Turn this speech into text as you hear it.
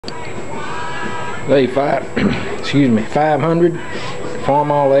excuse me, 500,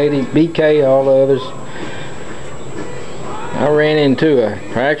 Farm All 80, BK, all the others. I ran into I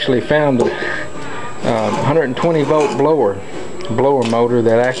actually found a 120 volt blower motor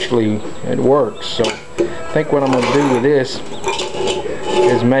that actually it works. So I think what I'm going to do with this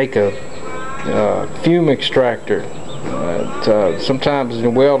is make a fume extractor. Sometimes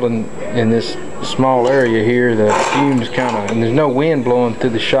in welding in this small area here, the fumes kind of, and there's no wind blowing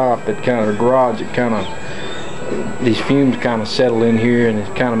through the shop, it kind of, the garage, it kind of, these fumes kind of settle in here, and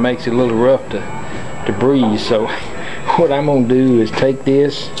it kind of makes it a little rough to breathe. So what I'm going to do is take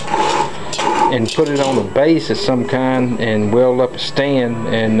this and put it on a base of some kind and weld up a stand,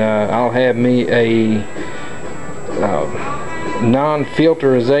 and I'll have me a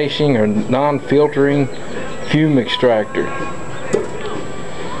non-filterization or non-filtering fume extractor.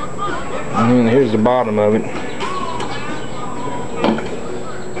 And here's the bottom of it.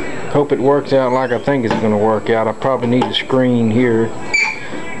 Hope it works out like I think it's going to work out. I probably need a screen here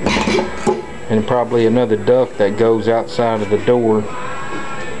and probably another duct that goes outside of the door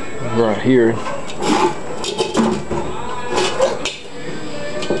right here.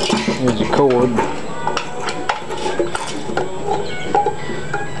 Here's the cord.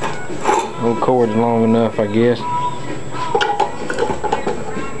 The cord's long enough, I guess.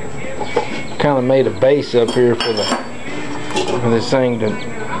 Kind of made a base up here for this thing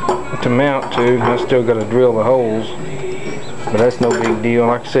to mount to. I still got to drill the holes, but that's no big deal.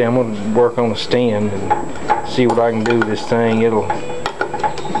 Like I say, I'm going to work on a stand and see what I can do with this thing. It's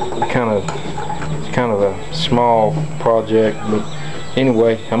kind of a small project, but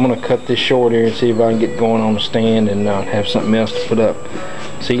anyway, I'm going to cut this short here and see if I can get going on the stand and have something else to put up.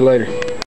 See you later.